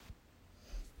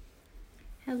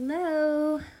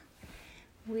Hello.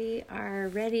 We are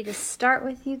ready to start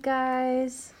with you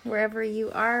guys. Wherever you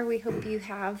are, we hope you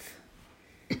have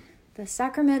the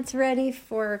sacraments ready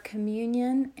for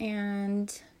communion.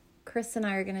 And Chris and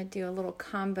I are going to do a little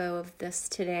combo of this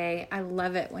today. I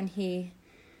love it when he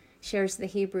shares the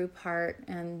Hebrew part,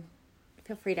 and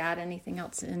feel free to add anything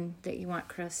else in that you want,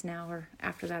 Chris, now or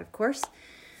after that, of course.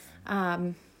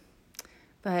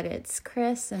 But it's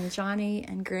Chris and Johnny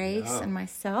and Grace and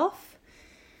myself.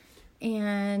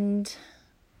 And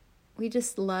we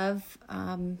just love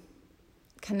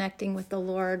connecting with the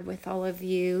Lord, with all of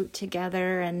you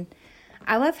together. And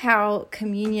I love how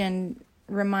communion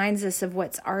reminds us of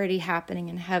what's already happening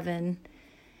in heaven.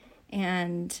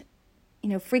 And, you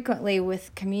know, frequently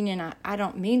with communion, I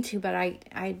don't mean to, but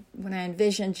I when I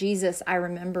envision Jesus, I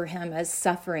remember him as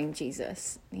suffering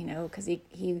Jesus, you know, because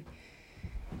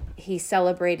he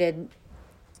celebrated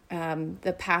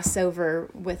the Passover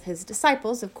with his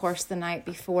disciples, of course, the night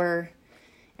before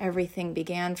everything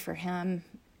began for him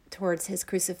towards his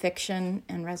crucifixion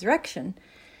and resurrection.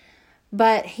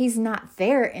 But he's not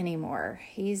there anymore.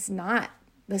 He's not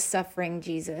the suffering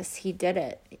Jesus. He did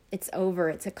it. It's over.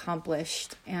 It's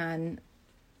accomplished. And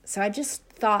so I just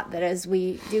thought that as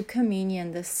we do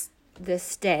communion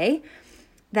this day,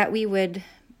 that we would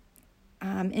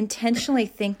intentionally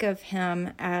think of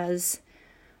him as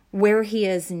where he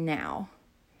is now.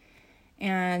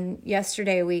 And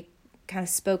yesterday we kind of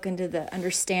spoke into the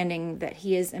understanding that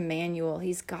he is Emmanuel.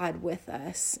 He's God with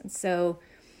us. And so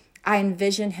I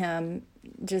envision him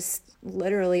just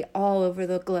literally all over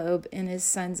the globe in his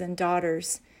sons and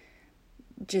daughters,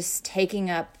 just taking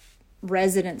up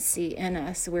residency in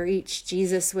us, where each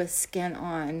Jesus with skin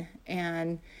on.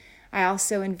 And I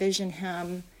also envision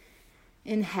him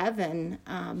in heaven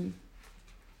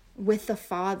with the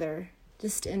Father,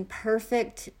 just in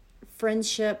perfect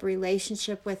friendship,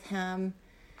 relationship with him,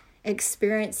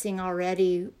 experiencing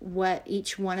already what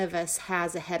each one of us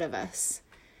has ahead of us,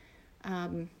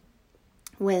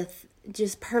 with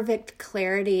just perfect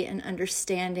clarity and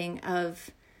understanding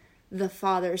of the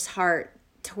Father's heart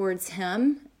towards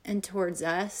him and towards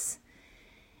us,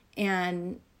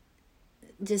 and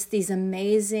just these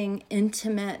amazing,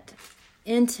 intimate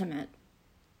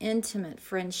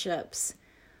friendships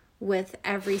with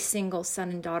every single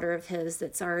son and daughter of his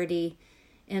that's already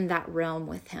in that realm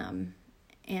with him.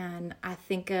 And I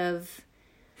think of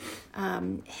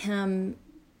him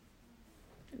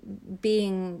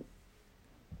being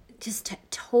just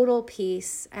at total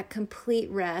peace, at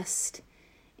complete rest,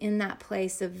 in that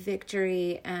place of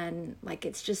victory, and like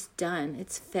it's just done,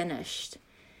 it's finished.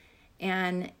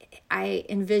 And I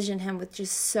envision him with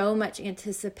just so much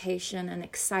anticipation and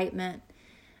excitement.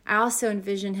 I also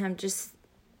envision him just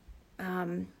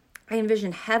I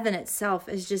envision heaven itself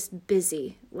as just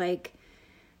busy, like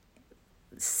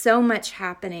so much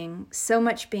happening, so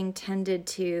much being tended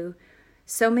to,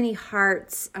 so many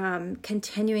hearts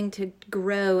continuing to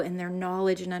grow in their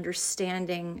knowledge and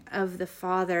understanding of the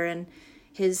Father and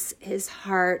his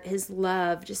heart, his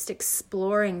love, just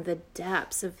exploring the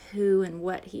depths of who and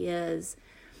what he is.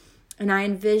 And I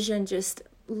envision just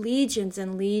legions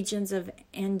and legions of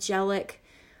angelic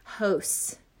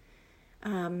hosts,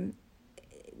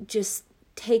 just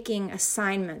taking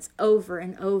assignments over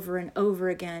and over and over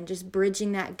again, just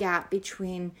bridging that gap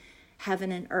between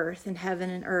heaven and earth and heaven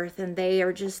and earth. And they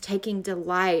are just taking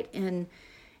delight in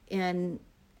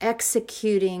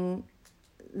executing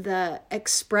the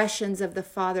expressions of the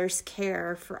Father's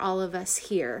care for all of us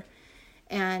here,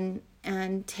 and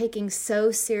taking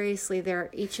so seriously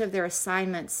each of their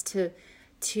assignments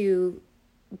to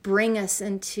bring us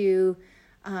into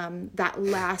that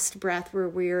last breath where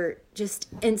we're just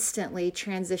instantly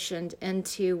transitioned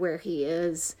into where he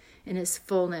is in his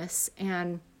fullness.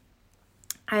 And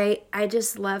I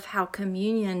just love how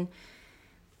communion,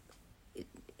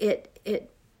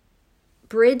 it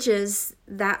bridges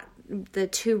the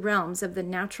two realms of the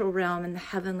natural realm and the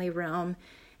heavenly realm.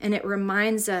 And it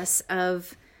reminds us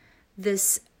of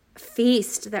this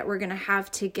feast that we're going to have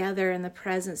together in the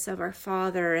presence of our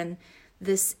Father, and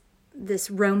this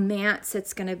romance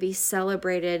that's going to be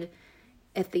celebrated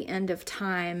at the end of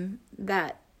time,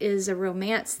 that is a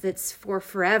romance that's for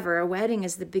forever. A wedding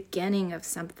is the beginning of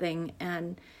something.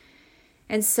 And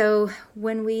so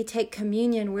when we take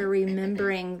communion, we're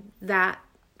remembering that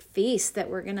feast that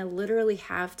we're going to literally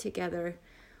have together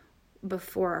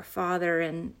before our Father,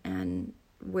 and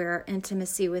where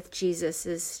intimacy with Jesus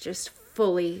is just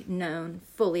fully known,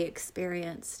 fully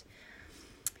experienced.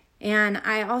 And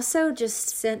I also just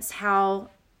sense how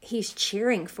he's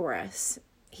cheering for us.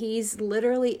 He's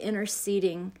literally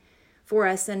interceding for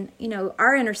us. And, you know,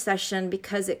 our intercession,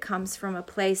 because it comes from a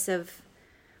place of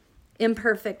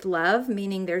imperfect love,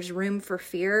 meaning there's room for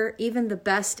fear. Even the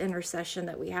best intercession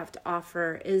that we have to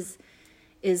offer is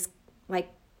like,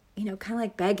 kind of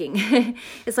like begging.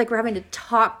 It's like we're having to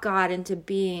talk God into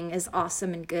being as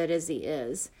awesome and good as he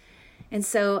is. And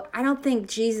so I don't think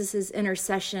Jesus's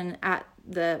intercession at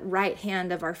the right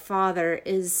hand of our Father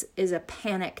is a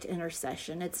panicked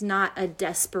intercession. It's not a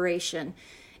desperation.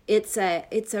 It's a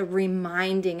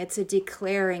reminding, it's a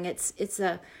declaring, it's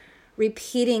a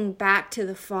repeating back to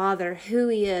the Father who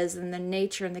he is and the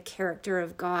nature and the character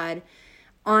of God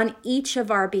on each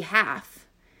of our behalf.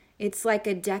 It's like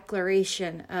a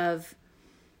declaration of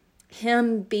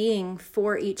him being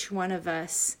for each one of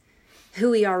us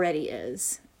who he already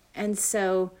is. And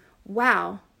so,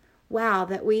 wow,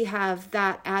 that we have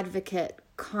that advocate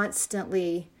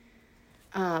constantly,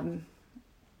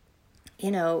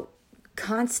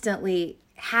 constantly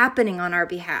happening on our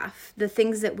behalf. The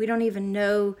things that we don't even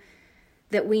know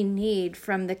that we need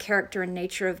from the character and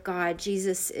nature of God,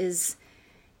 Jesus is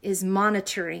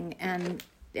monitoring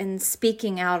and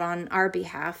speaking out on our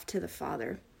behalf to the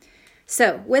Father.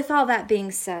 So, with all that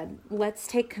being said, let's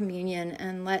take communion,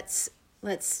 and let's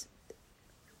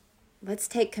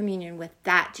take communion with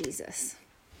that Jesus.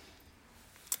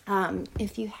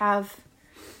 If you have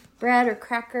bread or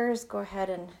crackers, go ahead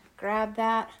and grab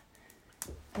that.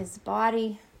 His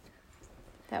body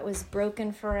that was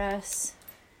broken for us.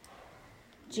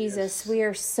 Jesus, we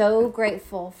are so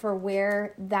grateful for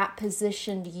where that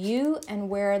positioned you and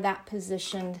where that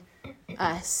positioned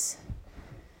us.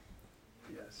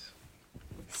 Yes.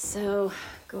 So,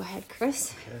 go ahead,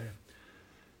 Chris. Okay.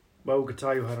 Baruch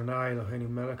Adonai Eloheinu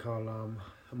melech haolam,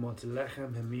 hamot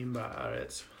lechem hamim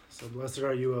ba'aretz. So blessed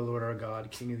are you, O Lord our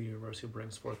God, King of the universe, who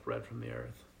brings forth bread from the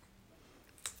earth.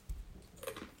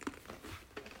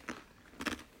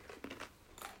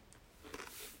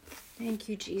 Thank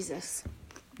you, Jesus.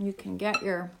 You can get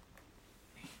your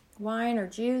wine or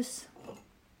juice,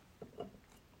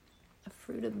 the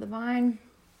fruit of the vine.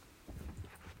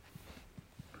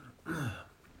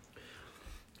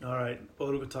 All right.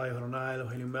 Baruch Adonai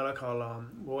Eloheinu melech haolam,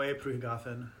 bo'eh pri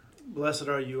hagafen. Blessed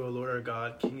are you, O Lord our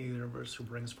God, King of the universe, who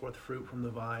brings forth fruit from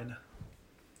the vine.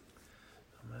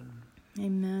 Amen.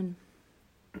 Amen.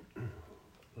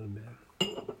 Amen.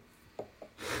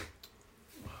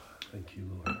 Thank you,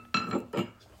 Lord.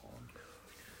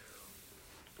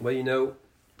 Well,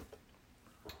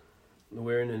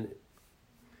 we're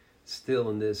still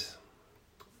in this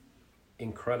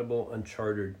incredible,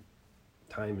 uncharted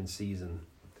time and season.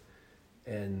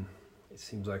 And it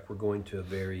seems like we're going to a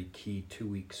very key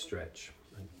 2-week stretch.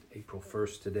 Like April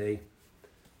 1st today.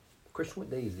 Christian, what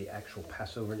day is the actual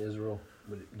Passover in Israel?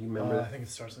 Do you remember? I think it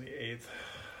starts on the 8th.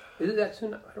 Is it that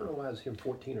soon? I don't know why I was here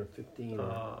 14 or 15.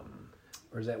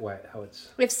 Or is that how it's...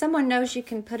 If someone knows, you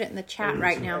can put it in the chat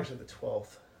right now. Actually, the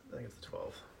 12th. I think it's the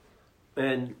 12th.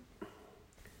 And,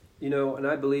 and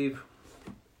I believe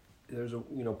there's a,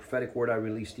 prophetic word I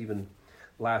released even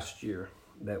last year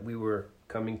that we were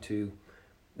coming to,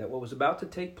 that what was about to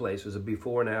take place was a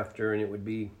before and after, and it would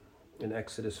be an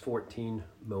Exodus 14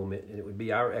 moment, and it would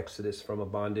be our exodus from a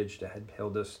bondage that had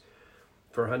held us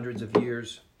for hundreds of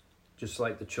years, just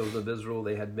like the children of Israel.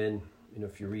 They had been,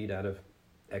 if you read out of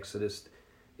Exodus,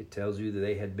 it tells you that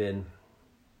they had been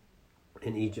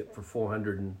in Egypt for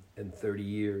 430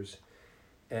 years.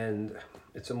 And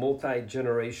it's a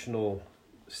multi-generational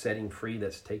setting free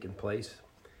that's taken place.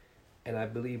 And I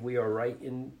believe we are right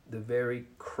in the very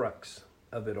crux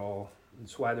of it all.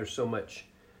 That's why there's so much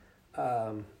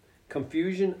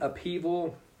confusion,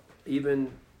 upheaval,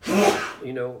 even,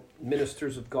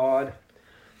 ministers of God.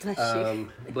 Bless you.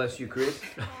 Bless you, Chris.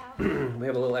 We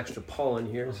have a little extra pollen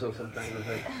here, so sometimes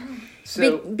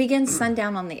begin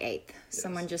sundown on the 8th.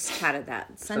 Someone just chatted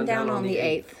that. Sundown on the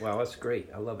 8th. Wow, that's great.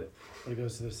 I love it. It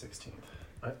goes to the 16th.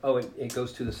 It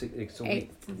goes to the 6th.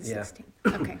 8th to the 16th.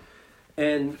 Okay.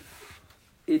 And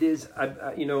it is,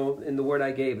 in the word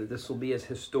I gave, that this will be as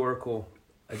historical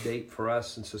a date for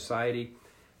us in society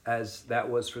as that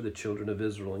was for the children of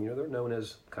Israel. And, they're known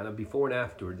as kind of before and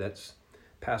after. That's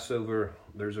Passover.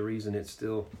 There's a reason it's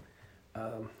still,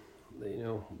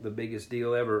 the biggest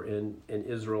deal ever in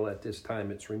Israel at this time.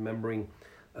 It's remembering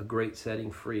a great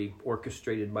setting free,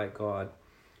 orchestrated by God.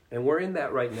 And we're in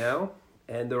that right now.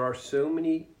 And there are so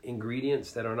many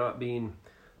ingredients that are not being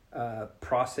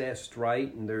processed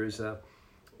right. And there's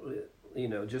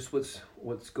just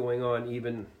what's going on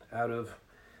even out of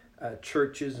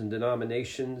churches and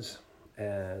denominations.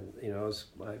 And, as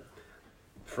my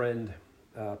friend,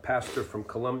 pastor from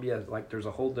Colombia, like there's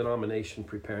a whole denomination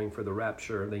preparing for the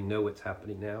rapture. They know it's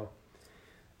happening now.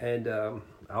 And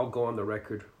I'll go on the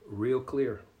record real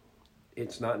clear.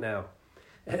 It's not now.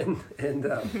 And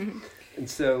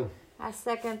so I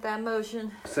second that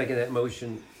motion.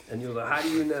 And you'll go, how do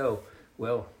you know?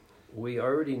 Well, we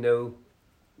already know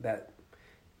that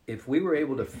if we were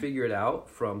able to figure it out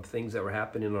from things that were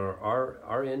happening on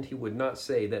our end, he would not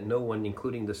say that no one,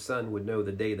 including the Son, would know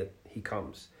the day that he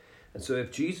comes. And so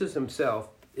if Jesus himself,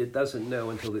 it doesn't know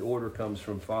until the order comes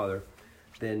from Father,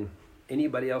 then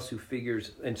anybody else who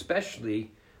figures, and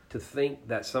especially to think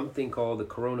that something called the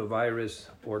coronavirus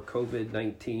or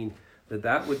COVID-19,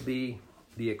 that would be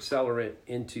the accelerant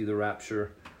into the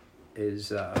rapture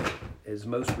is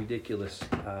most ridiculous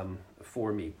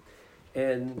for me.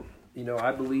 And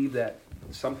I believe that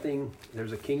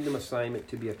there's a kingdom assignment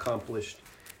to be accomplished,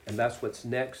 and that's what's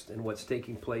next, and what's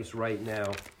taking place right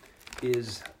now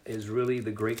is really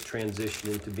the great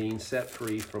transition into being set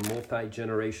free from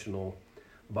multi-generational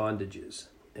bondages.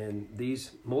 And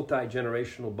these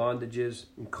multi-generational bondages,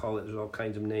 you call it, there's all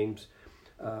kinds of names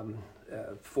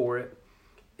for it,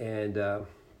 and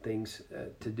things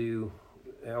to do.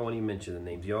 I won't even mention the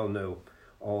names. You all know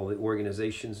all the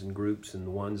organizations and groups and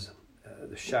the ones,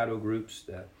 the shadow groups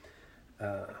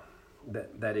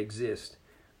that exist.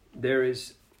 There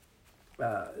is,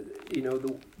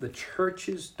 the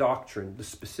church's doctrine, the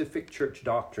specific church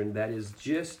doctrine that is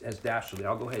just as dastardly.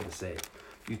 I'll go ahead and say it.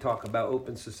 You talk about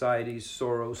open societies,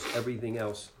 Soros, everything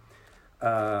else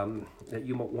that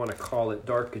you might want to call it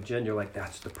dark agenda, like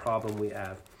that's the problem we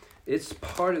have. It's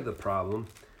part of the problem,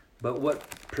 but what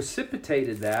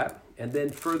precipitated that and then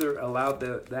further allowed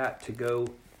that to go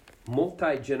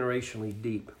multi-generationally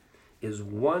deep is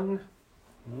one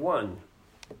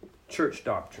church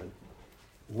doctrine.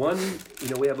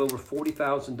 We have over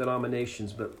 40,000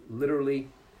 denominations, but literally,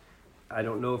 I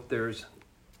don't know if there's,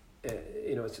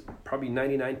 it's probably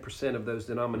 99% of those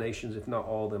denominations, if not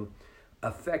all of them,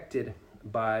 affected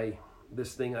by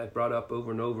this thing I've brought up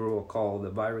over and over, we'll call the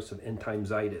virus of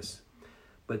end-timesitis.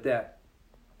 But that,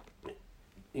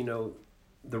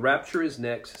 the rapture is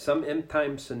next. Some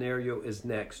end-time scenario is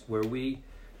next where we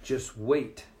just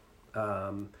wait.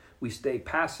 We stay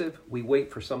passive. We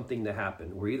wait for something to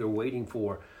happen. We're either waiting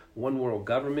for one world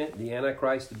government, the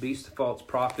Antichrist, the beast, the false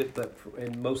prophet, but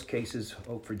in most cases,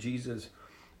 hope for Jesus'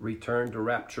 return to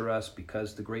rapture us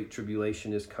because the Great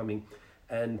Tribulation is coming.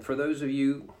 And for those of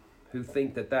you who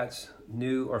think that that's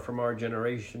new or from our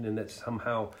generation and that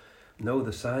somehow, no,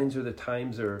 the signs or the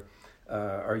times are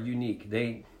unique.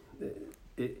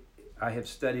 I have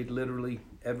studied literally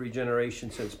every generation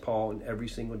since Paul, and every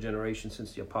single generation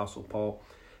since the Apostle Paul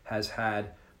has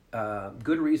had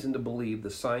good reason to believe the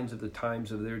signs of the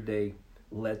times of their day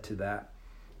led to that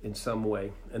in some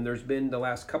way. And there's been the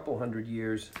last couple hundred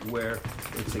years where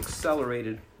it's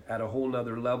accelerated at a whole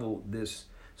nother level, this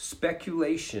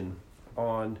speculation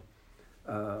on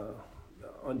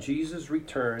Jesus'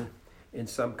 return in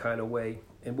some kind of way.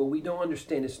 And what we don't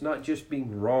understand, it's not just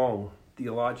being wrong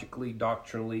theologically,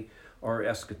 doctrinally, or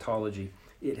eschatology.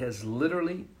 It has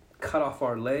literally cut off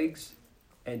our legs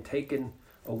and taken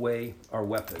away our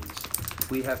weapons.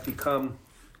 We have become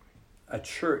a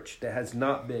church that has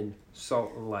not been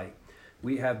salt and light.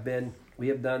 We have done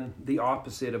the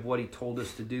opposite of what he told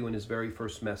us to do in his very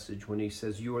first message when he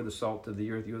says, you are the salt of the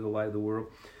earth, you are the light of the world.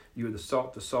 You are the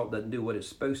salt. The salt doesn't do what it's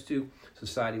supposed to.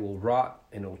 Society will rot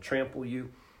and it will trample you.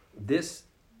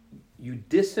 You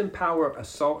disempower a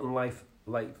salt and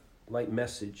light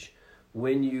message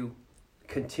when you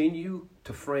continue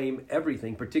to frame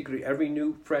everything, particularly every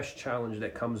new fresh challenge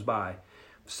that comes by,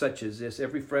 such as this.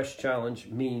 Every fresh challenge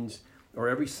means, or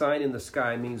every sign in the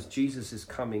sky means Jesus is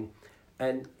coming.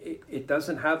 And it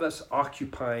doesn't have us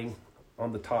occupying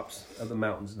on the tops of the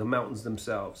mountains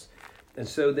themselves. And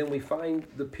so then we find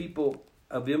the people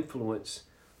of influence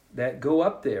that go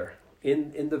up there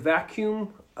in the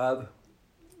vacuum of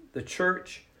the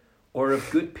church or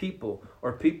of good people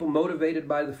or people motivated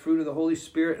by the fruit of the Holy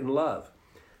Spirit and love.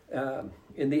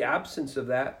 In the absence of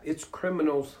that, it's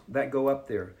criminals that go up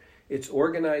there. It's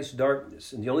organized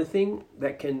darkness. And the only thing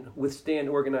that can withstand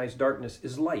organized darkness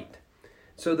is light.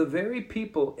 So the very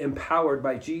people empowered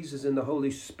by Jesus and the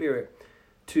Holy Spirit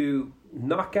to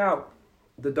knock out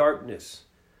the darkness,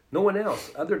 no one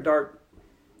else, other dark,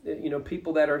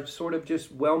 people that are sort of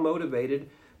just well motivated,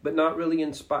 but not really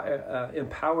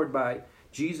empowered by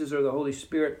Jesus or the Holy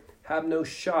Spirit, have no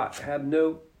shot, have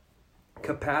no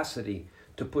capacity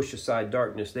to push aside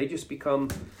darkness. They just become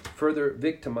further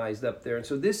victimized up there. And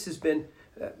so this has been,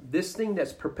 this thing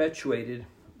that's perpetuated,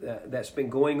 that's been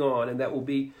going on, and that will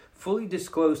be fully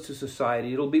disclosed to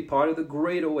society. It'll be part of the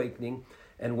Great Awakening.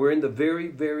 And we're in the very,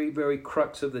 very, very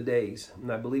crux of the days.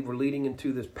 And I believe we're leading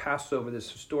into this Passover, this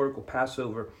historical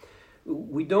Passover.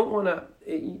 we don't want to,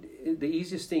 the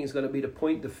easiest thing is going to be to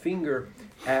point the finger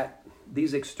at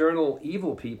these external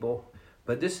evil people.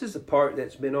 But this is the part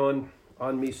that's been on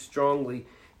me strongly,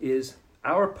 is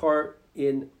our part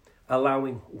in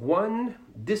allowing one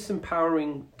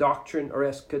disempowering doctrine or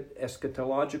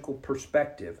eschatological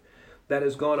perspective that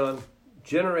has gone on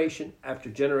generation after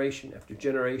generation after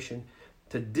generation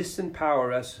to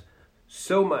disempower us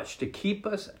so much, to keep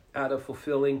us out of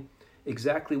fulfilling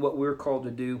exactly what we're called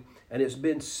to do. And it's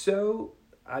been so,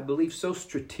 I believe, so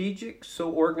strategic, so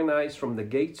organized from the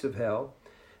gates of hell,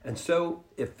 and so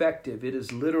effective. It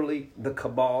is literally the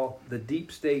cabal, the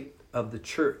deep state of the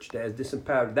church that has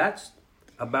disempowered. That's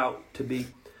about to be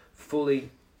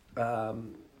fully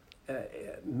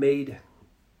made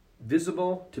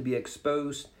visible, to be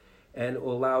exposed, and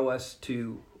will allow us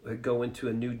to go into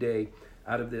a new day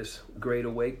out of this great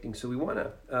awakening. So we want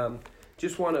to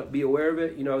just want to be aware of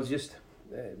it. I was just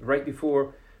right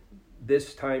before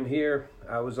this time here,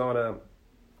 I was on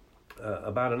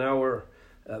about an hour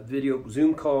video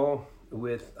Zoom call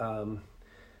with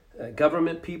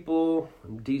government people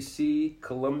from DC,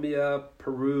 Colombia,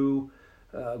 Peru,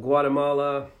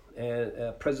 Guatemala, and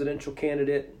a presidential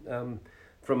candidate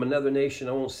from another nation.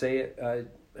 I won't say it,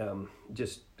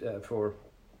 just for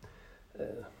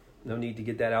no need to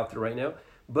get that out there right now.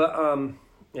 But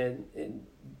and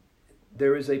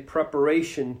there is a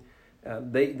preparation.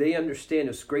 They understand.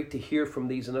 It's great to hear from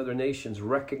these and other nations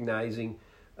recognizing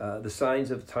the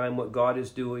signs of the time, what God is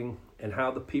doing, and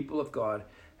how the people of God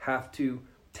have to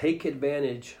take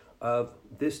advantage of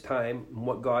this time and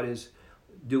what God is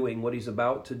doing, what He's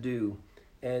about to do.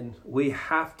 And we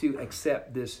have to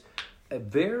accept this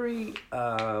very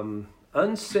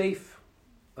unsafe,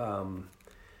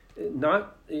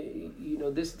 not,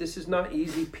 this is not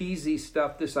easy peasy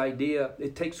stuff, this idea.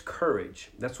 It takes courage.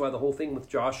 That's why the whole thing with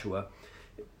Joshua,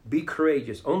 be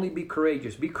courageous, only be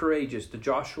courageous, the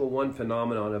Joshua 1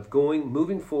 phenomenon of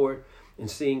moving forward and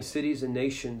seeing cities and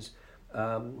nations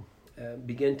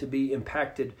begin to be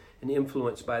impacted and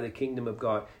influenced by the kingdom of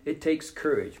God. It takes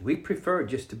courage. We prefer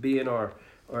just to be in our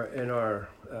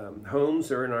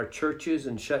homes or in our churches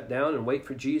and shut down and wait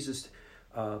for Jesus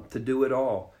to do it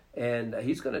all. And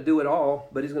He's going to do it all,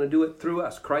 but He's going to do it through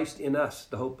us, Christ in us,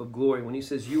 the hope of glory. When He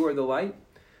says, you are the light,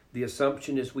 the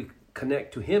assumption is we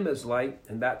connect to Him as light,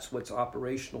 and that's what's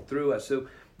operational through us. So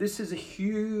this is a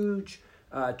huge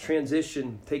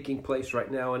transition taking place right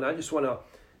now. And I just want to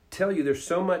tell you, there's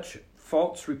so much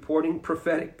false reporting,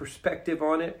 prophetic perspective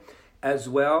on it as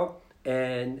well.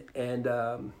 And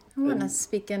I want to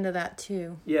speak into that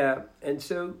too. Yeah. And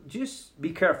so just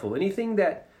be careful. Anything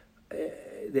that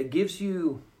gives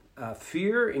you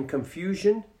fear and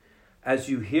confusion as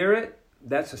you hear it,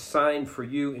 that's a sign for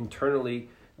you internally.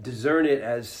 Discern it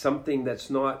as something that's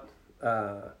not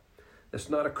a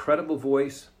credible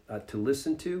voice to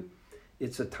listen to.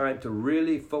 It's a time to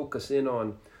really focus in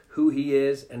on who He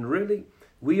is. And really,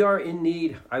 we are in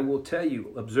need, I will tell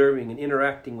you, observing and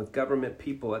interacting with government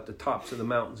people at the tops of the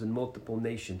mountains in multiple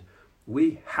nations.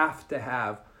 We have to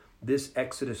have this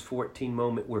Exodus 14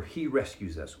 moment where He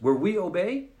rescues us, where we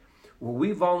obey, where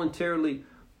we voluntarily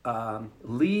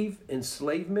leave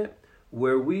enslavement,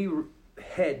 where we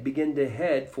begin to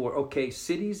head for,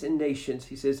 cities and nations.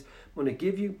 He says,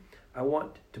 I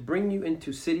want to bring you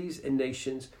into cities and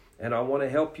nations, and I want to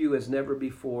help you as never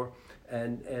before.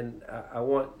 And I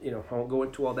want, I won't go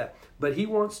into all that, but He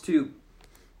wants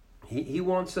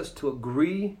us to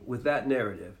agree with that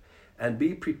narrative and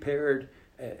be prepared.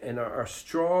 And our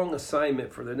strong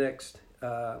assignment for the next,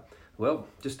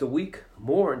 just a week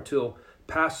more until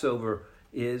Passover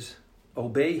is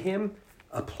obey Him,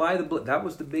 apply the blood. That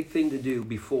was the big thing to do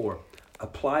before.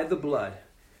 Apply the blood.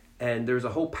 And there's a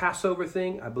whole Passover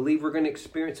thing. I believe we're going to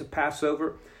experience a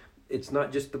Passover. It's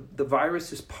not just the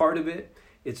virus is part of it.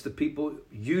 It's the people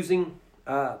using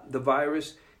the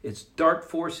virus. It's dark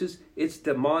forces. It's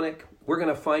demonic. We're going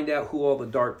to find out who all the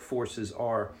dark forces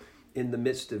are in the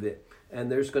midst of it.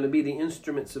 And there's going to be the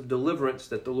instruments of deliverance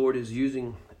that the Lord is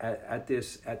using at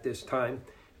this time.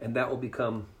 And that will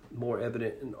become more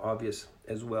evident and obvious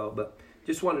as well. But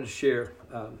just wanted to share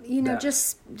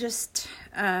just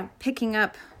picking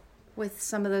up with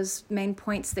some of those main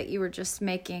points that you were just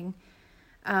making.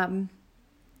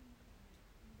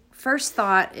 First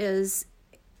thought is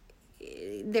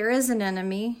there is an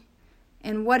enemy,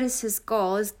 and what is his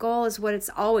goal? His goal is what it's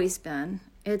always been.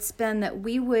 It's been that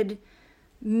we would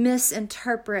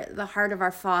misinterpret the heart of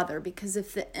our Father, because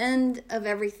if the end of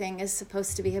everything is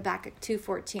supposed to be Habakkuk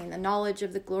 2:14, the knowledge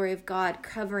of the glory of God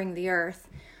covering the earth,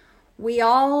 we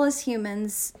all as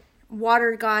humans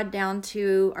water God down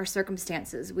to our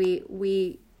circumstances.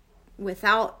 We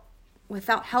without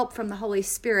without help from the Holy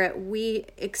Spirit, we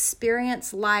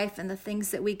experience life and the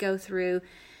things that we go through,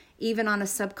 even on a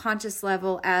subconscious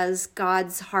level, as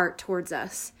God's heart towards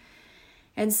us.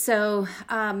 And so,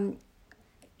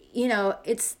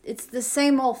 it's the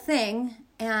same old thing.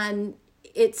 And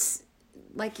it's,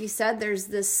 like you said, there's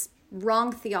this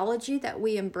wrong theology that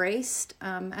we embraced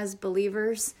as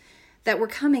believers that we're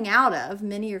coming out of.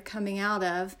 Many are coming out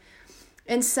of.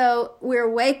 And so we're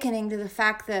awakening to the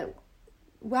fact that,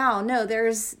 wow, no, there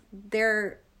is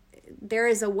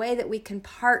a way that we can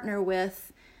partner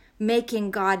with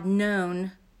making God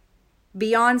known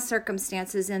beyond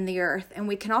circumstances in the earth. And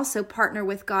we can also partner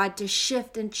with God to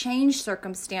shift and change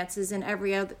circumstances in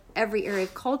every area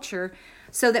of culture,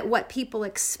 so that what people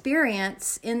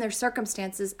experience in their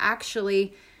circumstances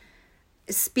actually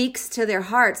speaks to their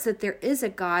hearts that there is a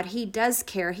God. He does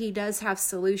care. He does have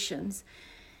solutions.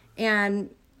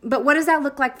 But what does that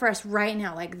look like for us right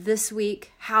now? Like this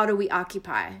week, how do we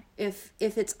occupy? If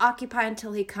it's occupy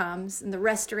until he comes and the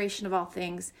restoration of all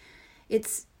things,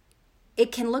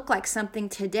 it can look like something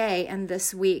today and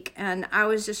this week. And I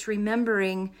was just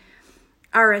remembering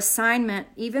our assignment,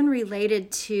 even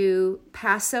related to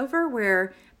Passover,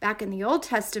 where back in the Old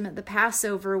Testament, the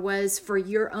Passover was for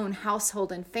your own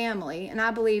household and family. And I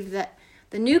believe that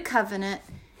the new covenant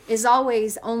is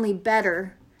always only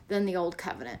better than the old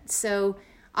covenant. So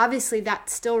obviously that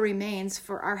still remains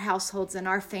for our households and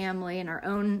our family and our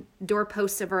own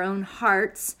doorposts of our own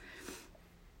hearts.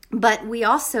 But we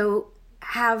also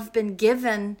have been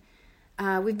given,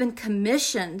 we've been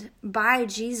commissioned by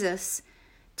Jesus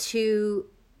to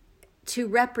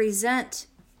represent,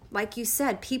 like you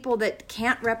said, people that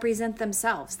can't represent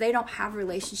themselves. They don't have a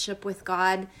relationship with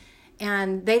God,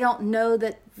 and they don't know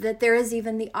that there is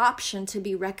even the option to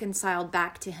be reconciled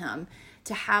back to him,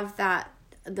 to have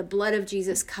the blood of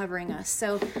Jesus covering us.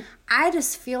 So I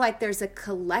just feel like there's a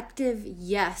collective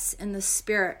yes in the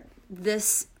Spirit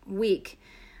this week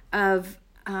of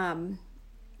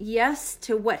yes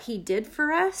to what he did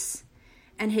for us,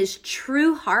 and his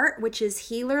true heart, which is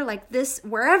healer. Like this,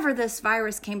 wherever this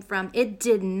virus came from, it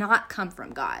did not come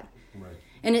from God. Right.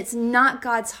 And it's not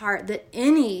God's heart that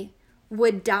any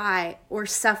would die or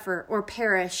suffer or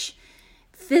perish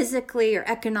physically or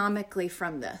economically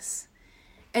from this.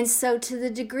 And so to the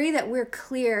degree that we're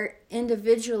clear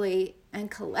individually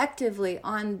and collectively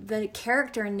on the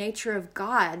character and nature of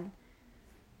God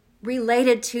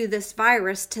related to this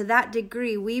virus, to that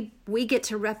degree, we get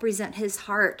to represent his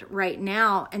heart right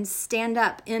now and stand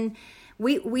up. And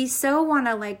we so want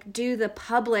to like do the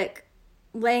public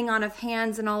laying on of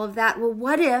hands and all of that. Well,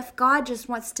 what if God just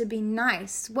wants to be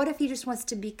nice? What if he just wants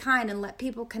to be kind and let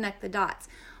people connect the dots?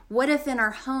 What if in our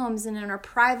homes and in our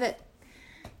private,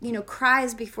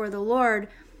 cries before the Lord,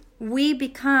 we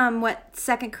become what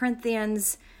 2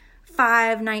 Corinthians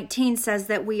 5:19 says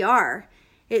that we are?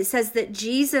 It says that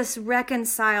Jesus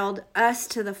reconciled us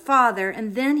to the Father,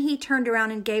 and then he turned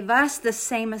around and gave us the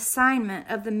same assignment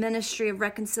of the ministry of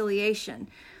reconciliation.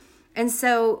 And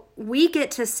so we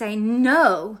get to say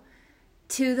no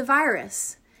to the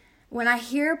virus. When I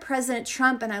hear President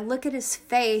Trump and I look at his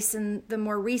face in the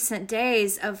more recent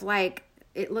days of like,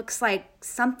 it looks like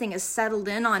something has settled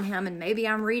in on him, and maybe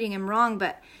I'm reading him wrong,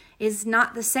 but is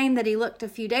not the same that he looked a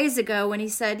few days ago when he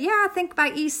said, yeah, I think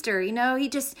by Easter,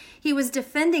 he was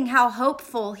defending how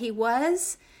hopeful he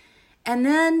was. And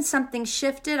then something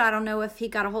shifted. I don't know if he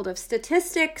got a hold of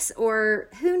statistics or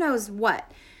who knows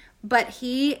what, but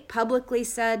he publicly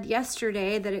said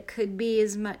yesterday that it could be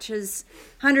as much as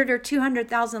 100 or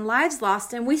 200,000 lives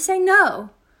lost. And we say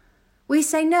no. We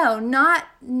say no, not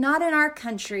in our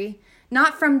country,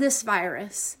 not from this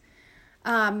virus.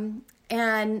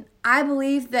 And I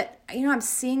believe that, I'm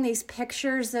seeing these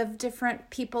pictures of different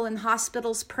people in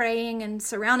hospitals praying and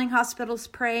surrounding hospitals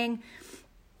praying.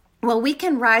 Well, we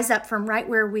can rise up from right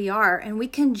where we are, and we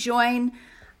can join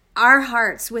our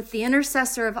hearts with the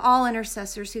intercessor of all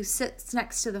intercessors who sits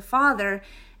next to the Father,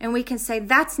 and we can say,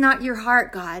 that's not your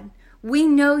heart, God. We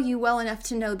know you well enough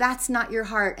to know that's not your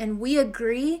heart, and we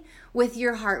agree with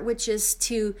your heart, which is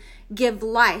to give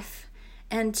life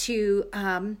and to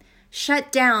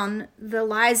shut down the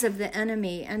lies of the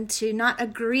enemy and to not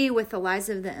agree with the lies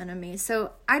of the enemy.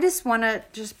 So I just want to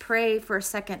just pray for a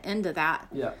second into that.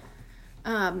 Yeah.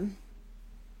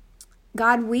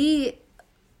 God, we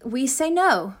say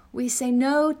no. We say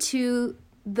no to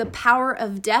the power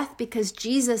of death because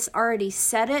Jesus already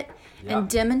said it and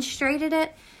demonstrated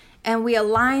it. And we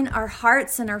align our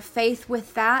hearts and our faith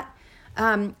with that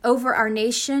over our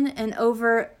nation and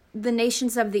over the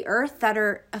nations of the earth that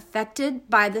are affected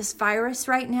by this virus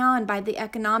right now and by the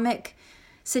economic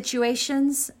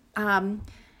situations.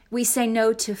 We say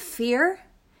no to fear,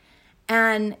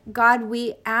 And God,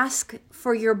 we ask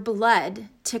for your blood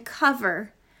to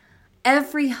cover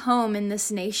every home in this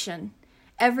nation,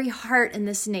 every heart in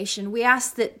this nation. We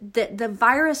ask that the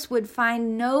virus would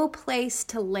find no place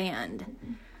to land.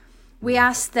 We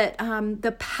ask that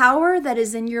the power that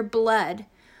is in your blood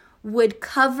would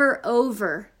cover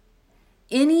over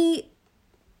any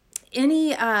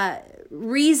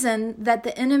reason that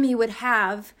the enemy would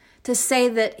have to say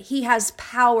that he has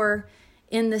power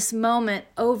in this moment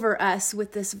over us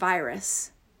with this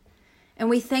virus. And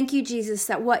we thank you, Jesus,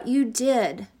 that what you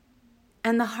did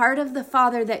and the heart of the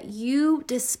Father that you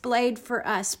displayed for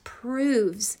us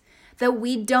proves that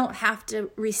we don't have to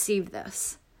receive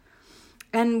this.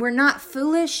 And we're not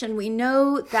foolish, and we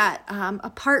know that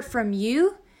apart from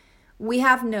you, we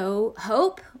have no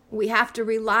hope. We have to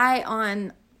rely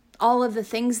on all of the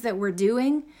things that we're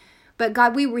doing. But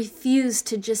God, we refuse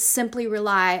to just simply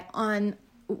rely on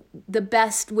the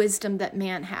best wisdom that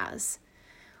man has.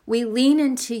 We lean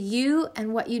into you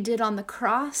and what you did on the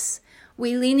cross.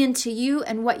 We lean into you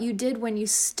and what you did when you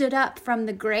stood up from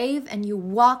the grave and you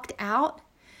walked out.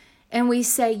 And we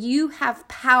say, you have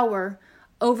power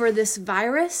over this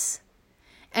virus,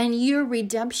 and your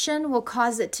redemption will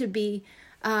cause it to be,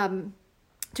 to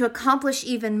accomplish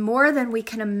even more than we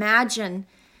can imagine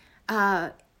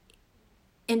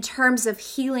in terms of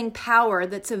healing power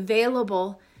that's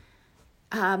available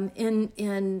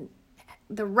in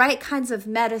the right kinds of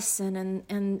medicine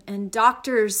and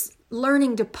doctors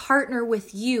learning to partner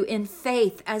with you in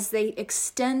faith as they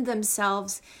extend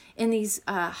themselves in these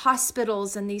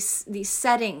hospitals and these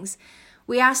settings.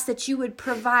 We ask that you would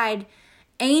provide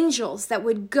angels that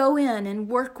would go in and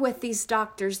work with these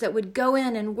doctors, that would go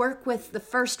in and work with the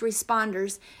first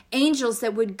responders, angels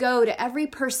that would go to every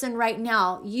person right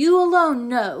now. You alone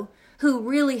know who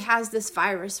really has this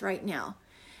virus right now.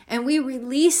 And we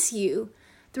release you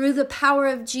through the power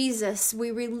of Jesus.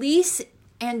 We release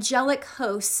angelic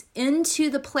hosts into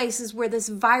the places where this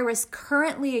virus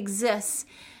currently exists,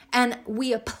 and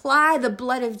we apply the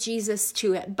blood of Jesus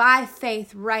to it by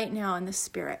faith right now in the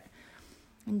Spirit.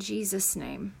 In Jesus'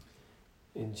 name.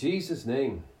 In Jesus'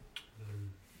 name.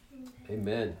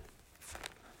 Amen.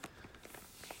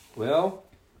 Well,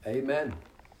 amen.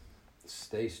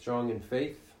 Stay strong in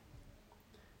faith,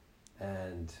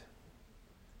 and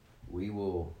we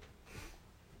will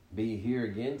be here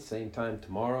again, same time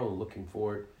tomorrow, and looking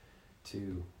forward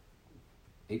to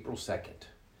April 2nd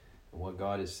and what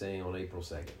God is saying on April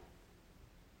 2nd.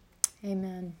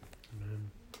 Amen.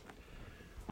 Amen.